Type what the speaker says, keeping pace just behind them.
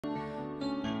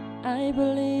I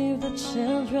believe the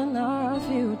children are our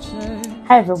future.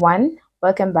 Hi everyone,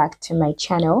 welcome back to my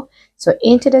channel. So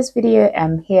in today's video,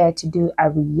 I'm here to do a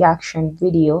reaction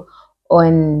video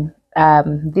on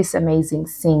this amazing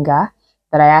singer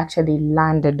that I actually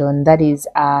landed on. That is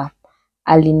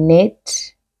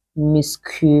alienette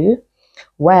musique,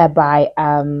 whereby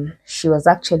she was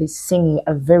actually singing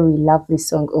a very lovely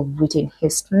song of Whitney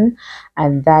Houston,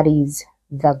 and that is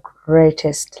The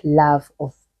Greatest Love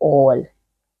of All.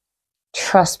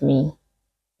 Trust me,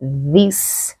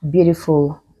 this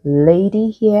beautiful lady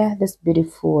here, this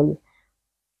beautiful,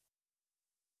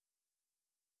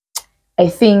 I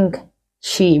think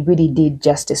she really did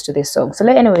justice to the song. So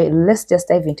anyway, let's just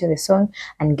dive into the song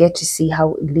and get to see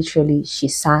how literally she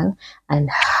sang and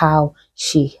how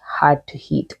she had to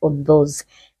hit on those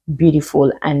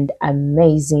beautiful and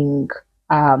amazing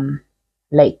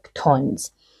like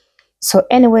tones. So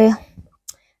anyway,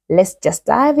 let's just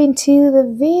dive into the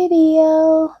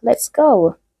video. Let's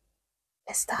go.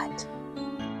 Let's start.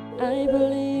 I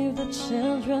believe the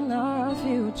children are our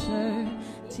future.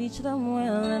 Teach them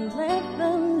well and let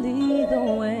them lead the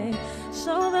way.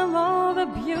 Show them all the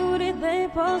beauty they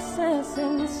possess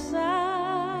inside.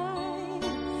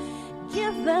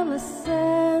 Give them a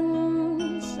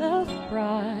sense of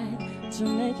pride to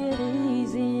make it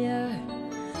easier.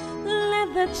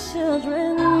 Let the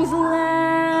children's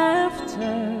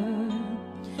laughter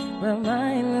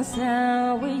remind us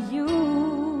how we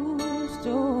used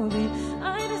to be.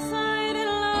 I decided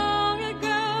long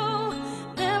ago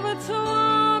never to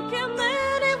walk in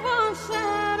anyone's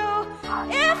shadow.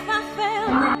 If I fail,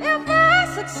 if I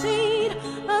succeed,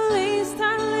 at least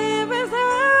I live as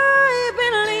I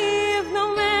believe. No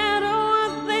matter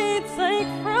what they take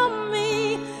from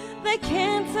me, they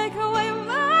can't take away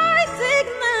my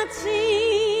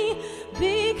dignity,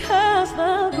 because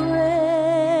the greatest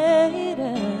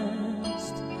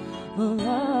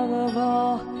love of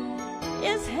all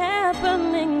is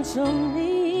happening to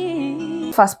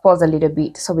me. Fast pause a little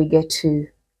bit so we get to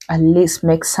at least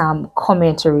make some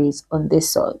commentaries on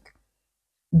this song.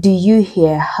 Do you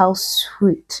hear how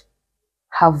sweet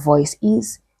her voice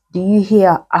is? Do you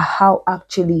hear how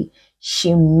actually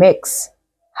she makes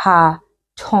her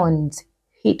tones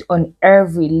hit on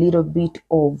every little bit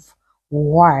of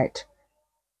word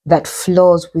that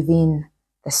flows within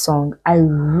the song? I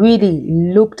really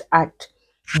looked at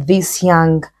this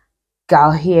young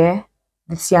girl here,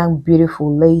 this young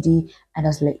beautiful lady, and I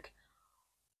was like,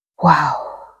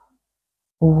 wow,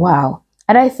 wow.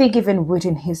 And I think even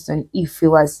Whitney Houston, if she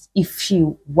was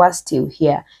still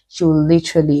here, she would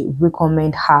literally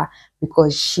recommend her,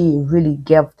 because she really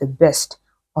gave the best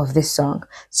of this song.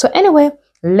 So anyway,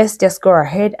 let's just go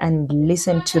ahead and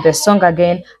listen to the song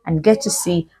again and get to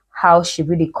see how she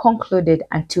really concluded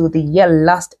until the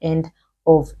last end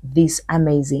of this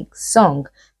amazing song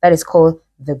that is called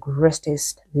The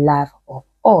Greatest Love of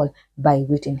All by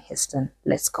Whitney Houston.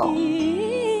 Let's go.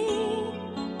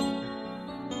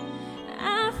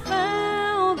 I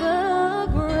found the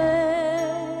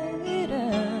greatest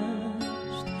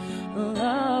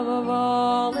love of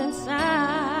all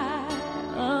inside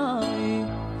of you.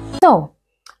 So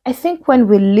I think when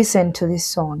we listen to this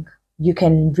song, you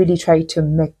can really try to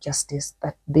make justice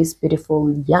that this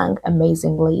beautiful, young,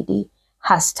 amazing lady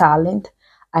has talent,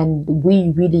 and we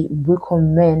really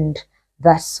recommend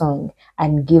that song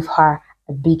and give her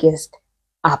the biggest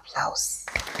applause.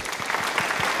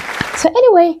 So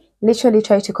anyway, literally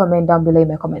try to comment down below in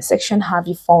my comment section, have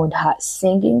you found her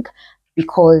singing?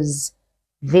 Because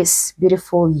this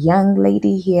beautiful young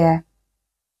lady here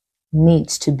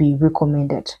needs to be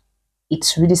recommended.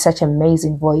 It's really such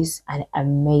amazing voice and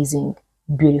amazing,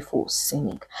 beautiful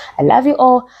singing. I love you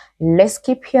all. Let's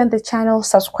keep here on the channel.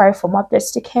 Subscribe for more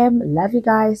updates to come. Love you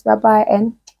guys. Bye bye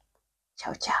and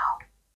ciao ciao.